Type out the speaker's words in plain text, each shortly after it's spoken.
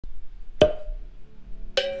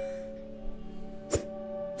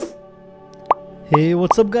Hey,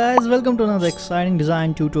 what's up guys, welcome to another exciting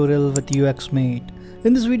design tutorial with UXmate.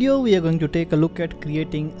 In this video we are going to take a look at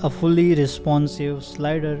creating a fully responsive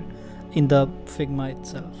slider in the Figma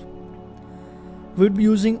itself. We'll be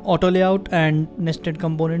using AutoLayout and nested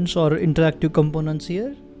components or interactive components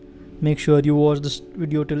here. Make sure you watch this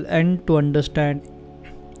video till end to understand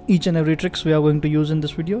each and every tricks we are going to use in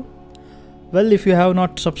this video. Well, if you have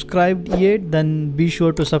not subscribed yet, then be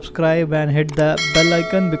sure to subscribe and hit the bell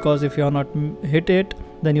icon, because if you are not hit it,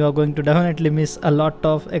 then you are going to definitely miss a lot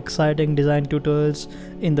of exciting design tutorials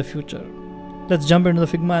in the future. Let's jump into the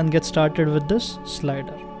Figma and get started with this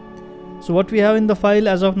slider. So what we have in the file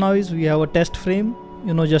as of now is we have a test frame,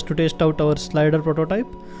 just to test out our slider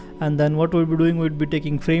prototype. And then what we'll be doing, we'll be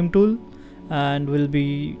taking frame tool and we'll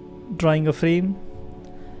be drawing a frame.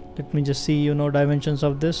 Let me just see, dimensions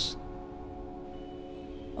of this.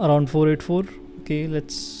 Around 484. Okay,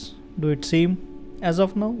 let's do it same. As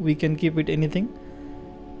of now we can keep it anything.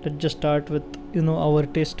 Let's just start with our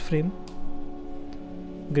test frame.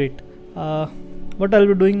 Great. What I'll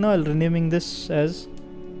be doing now, I'll renaming this as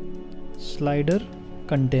slider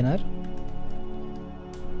container.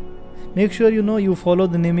 Make sure you follow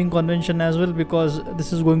the naming convention as well, because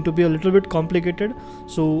this is going to be a little bit complicated.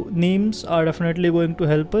 So names are definitely going to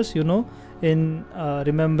help us in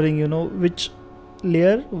remembering which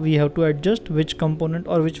layer we have to adjust, which component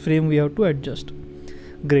or which frame we have to adjust.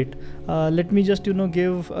 Great. Let me just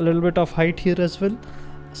give a little bit of height here as well,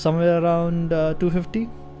 somewhere around 250.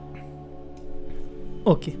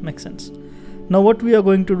 Okay, makes sense. Now what we are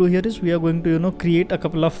going to do here is we are going to create a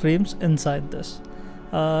couple of frames inside this.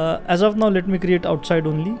 As of now, let me create outside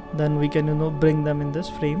only, then we can bring them in this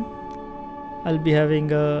frame. I'll be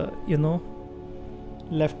having a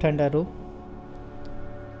left hand arrow.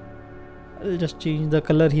 I'll just change the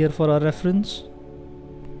color here for our reference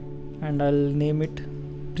and I'll name it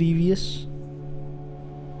previous,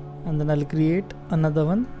 and then I'll create another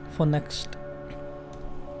one for next.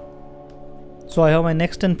 So I have my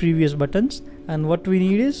next and previous buttons, and what we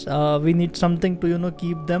need is we need something to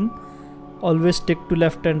keep them always stick to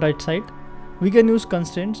left and right side. We can use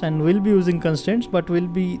constraints, and we'll be using constraints, but we'll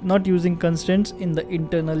be not using constraints in the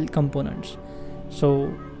internal components.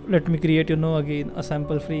 So let me create again a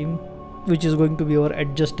sample frame, which is going to be our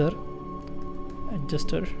adjuster.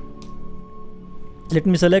 Let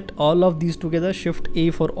me select all of these together, Shift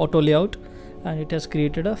A for auto layout, and it has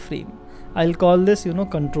created a frame. I'll call this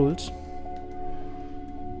controls.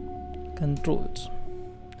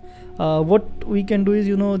 What we can do is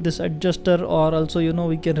this adjuster, or also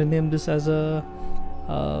we can rename this as a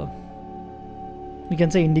we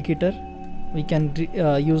can say indicator. We can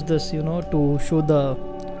use this to show the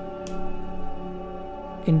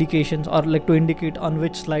indications, or like to indicate on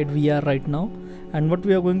which slide we are right now. And what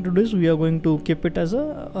we are going to do is we are going to keep it as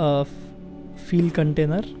a field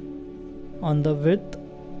container on the width,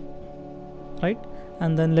 right?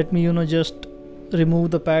 And then let me just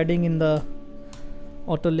remove the padding in the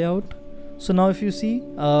auto layout. So now if you see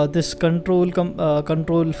this control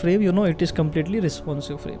frame, it is completely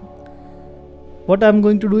responsive frame. What I'm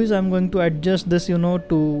going to do is I'm going to adjust this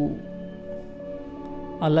to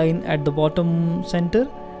align at the bottom center.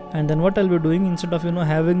 And then what I'll be doing, instead of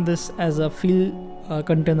having this as a field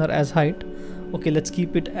container as height, okay, let's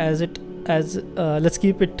keep it as let's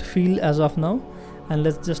keep it field as of now, and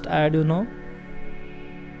let's just add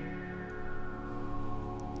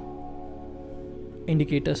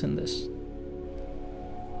indicators in this.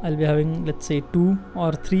 I'll be having, let's say, 2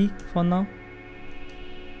 or 3 for now.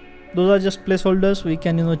 Those are just placeholders. We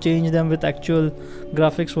can change them with actual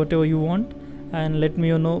graphics, whatever you want. And let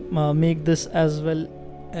me make this as well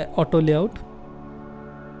auto layout,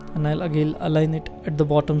 and I'll again align it at the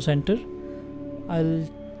bottom center. I'll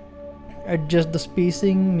adjust the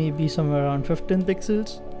spacing, maybe somewhere around 15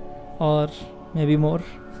 pixels or maybe more,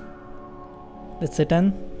 let's say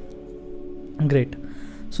 10. Great.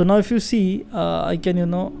 So now if you see I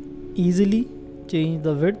can easily change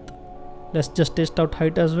the width. Let's just test out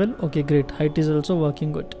height as well. Okay, great, height is also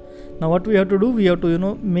working good. Now what we have to do, we have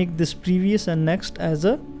to make this previous and next as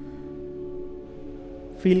a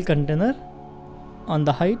field container on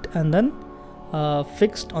the height, and then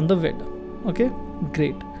fixed on the width. Okay,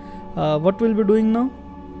 great. What we'll be doing now,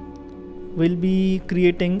 we'll be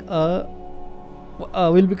creating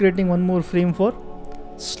one more frame for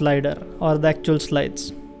slider, or the actual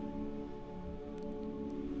slides.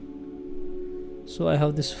 So I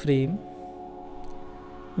have this frame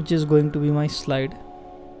which is going to be my slide.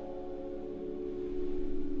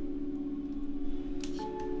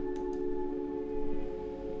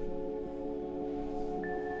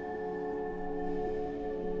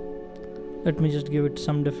 Let me just give it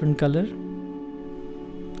some different color.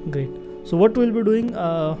 Great. So what we'll be doing,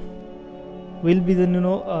 we'll be then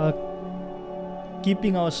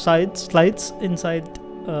keeping our slides inside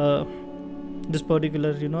this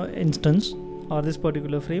particular instance or this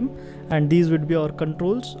particular frame, and these would be our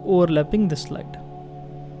controls overlapping this slide.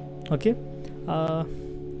 Okay,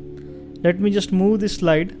 let me just move this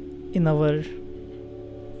slide in our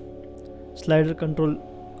slider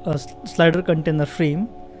container frame,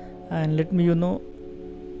 and let me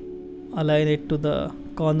align it to the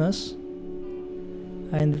corners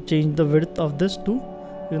and change the width of this to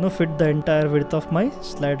fit the entire width of my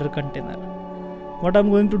slider container. What I'm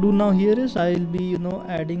going to do now here is I'll be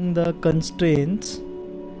adding the constraints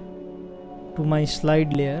to my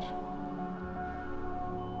slide layer,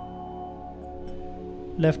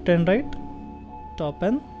 left and right, top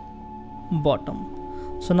and bottom.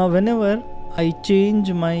 So now whenever I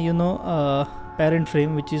change my parent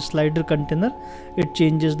frame, which is slider container, it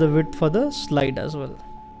changes the width for the slide as well.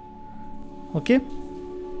 Okay,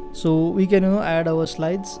 so we can add our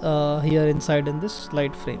slides here inside in this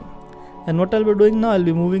slide frame. And what I'll be doing now, I'll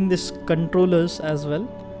be moving this controllers as well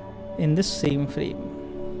in this same frame.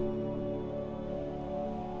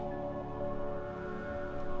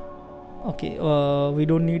 Okay, we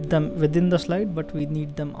don't need them within the slide, but we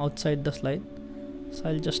need them outside the slide. So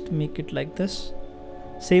I'll just make it like this.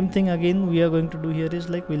 Same thing again we are going to do here is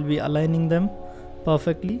like we'll be aligning them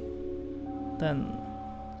perfectly, then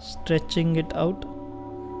stretching it out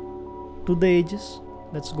to the edges.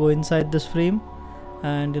 Let's go inside this frame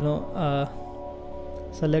and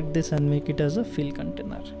select this and make it as a fill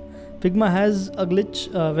container. Figma has a glitch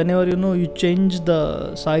whenever you change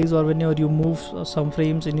the size, or whenever you move some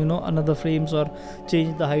frames in another frames, or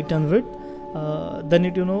change the height and width, then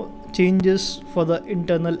it changes for the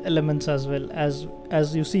internal elements as well.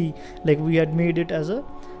 As you see, like we had made it as a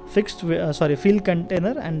fixed fill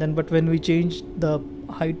container, and then but when we changed the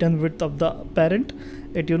height and width of the parent,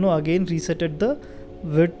 it again resetted the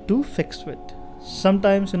width to fixed width.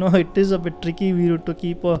 Sometimes it is a bit tricky. We need to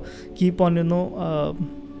keep an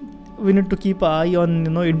eye on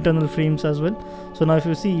internal frames as well. So now if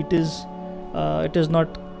you see, it is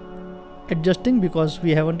not adjusting because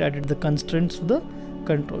we haven't added the constraints to the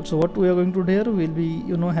control. So what we are going to do here, we'll be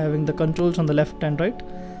having the controls on the left and right.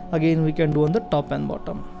 Again we can do on the top and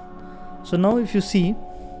bottom. So now if you see,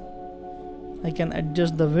 I can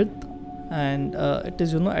adjust the width, and it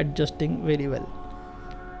is adjusting very well.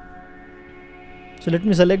 So let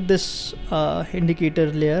me select this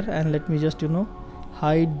indicator layer, and let me just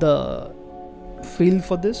hide the fill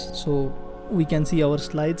for this, so we can see our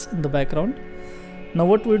slides in the background. Now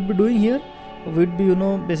what we'll be doing here, we'll be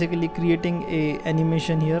basically creating a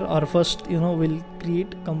animation here, or first we'll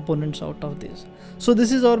create components out of this. So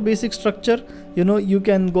this is our basic structure. You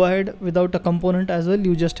can go ahead without a component as well.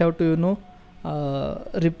 You just have to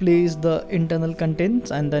replace the internal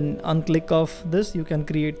contents, and then on click of this you can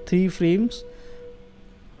create 3 frames,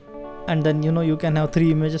 and then you can have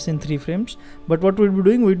 3 images in 3 frames. But what we'll be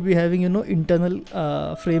doing, we'll be having internal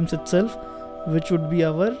frames itself, which would be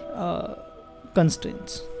our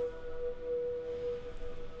constraints.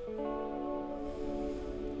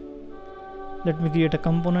 Let me create a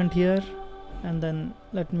component here, and then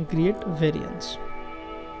let me create variants.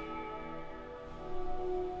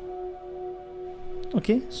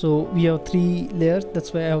 Okay, so we have 3 layers,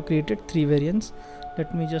 that's why I have created 3 variants.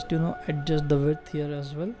 Let me just adjust the width here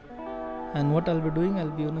as well. And what I'll be doing, I'll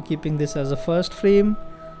be keeping this as a first frame,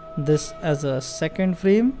 this as a second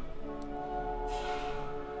frame,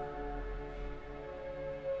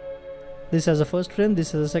 this as a first frame,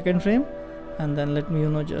 this as a second frame, and then let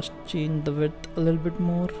me just change the width a little bit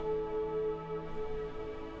more.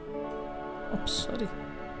 Oops, sorry.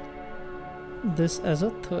 This as a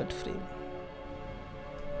third frame.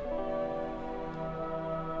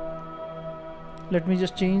 Let me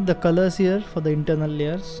just change the colors here for the internal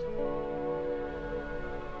layers,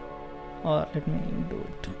 or let me do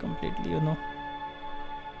it completely.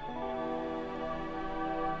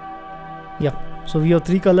 Yeah, so we have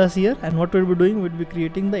 3 colors here, and what we'll be doing, we'll be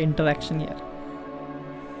creating the interaction here.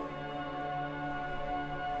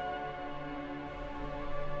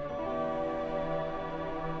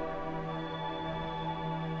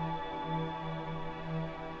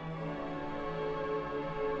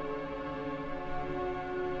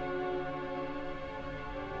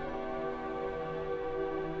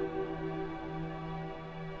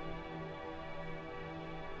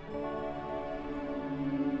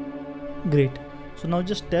 Great. So now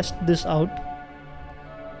just test this out.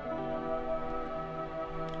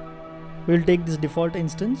 We'll take this default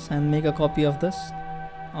instance and make a copy of this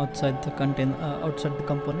outside the outside the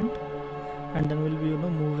component, and then we'll be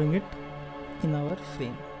moving it in our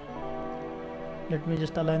frame. Let me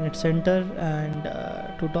just align it center and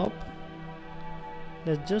to top.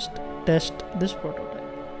 Let's just test this prototype.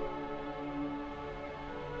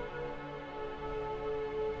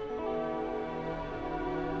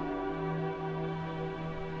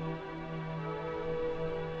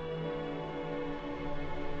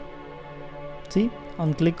 See,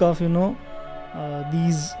 on click of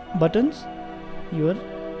these buttons, your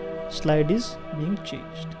slide is being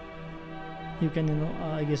changed. You can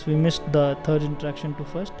I guess we missed the third interaction to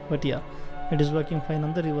first, but yeah, it is working fine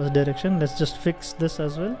on the reverse direction. Let's just fix this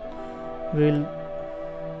as well. We'll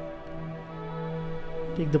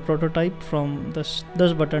take the prototype from this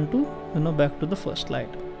button to back to the first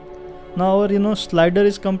slide. Now our slider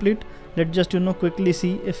is complete. Let's just quickly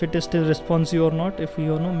see if it is still responsive or not, if we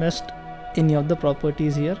missed any of the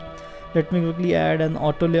properties here. Let me quickly add an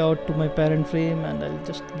auto layout to my parent frame, and I'll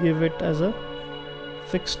just give it as a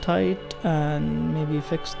fixed height and maybe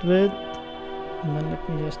fixed width, and then let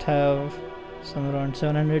me just have some around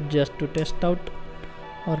 700 just to test out,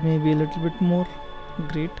 or maybe a little bit more.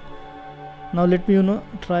 Great. Now let me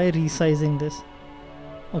try resizing this.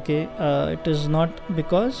 Okay, it is not,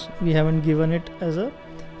 because we haven't given it as a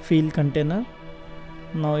field container.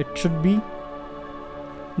 Now it should be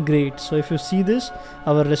great. So if you see this,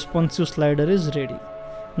 our responsive slider is ready.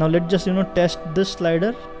 Now let's just test this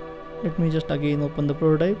slider. Let me just again open the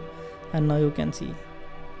prototype, and now you can see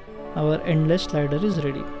our endless slider is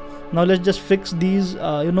ready. Now let's just fix these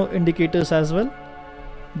indicators as well.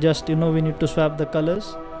 Just we need to swap the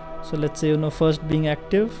colors. So let's say first being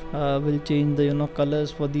active, we'll change the colors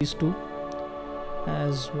for these two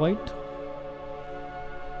as white.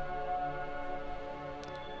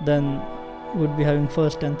 Then would be having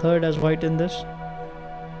first and third as white in this,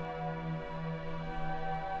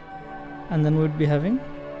 and then would be having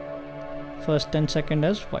first and second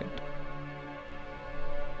as white.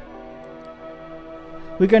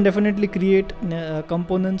 We can definitely create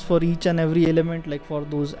components for each and every element, like for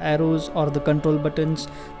those arrows or the control buttons,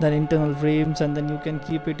 then internal frames, and then you can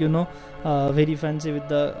keep it very fancy with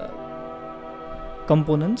the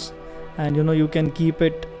components, and you can keep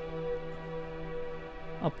it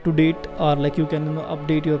up to date, or like you can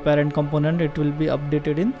update your parent component. It will be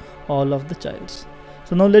updated in all of the childs.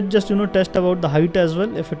 So now let's just test about the height as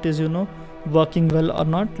well, if it is working well or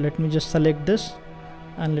not. Let me just select this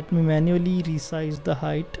and let me manually resize the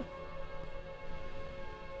height.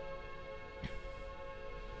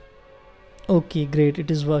 Okay, great,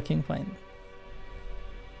 it is working fine.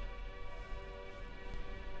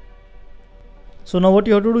 So now what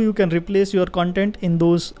you have to do, you can replace your content in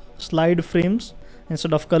those slide frames.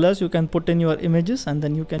 Instead of colors, you can put in your images, and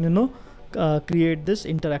then you can create this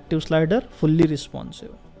interactive slider, fully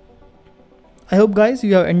responsive. I hope guys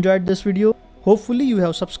you have enjoyed this video. Hopefully you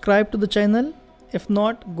have subscribed to the channel. If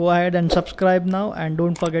not, go ahead and subscribe now, and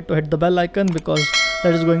don't forget to hit the bell icon, because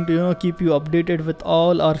that is going to keep you updated with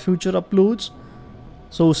all our future uploads.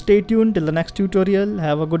 So stay tuned till the next tutorial.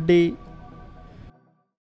 Have a good day.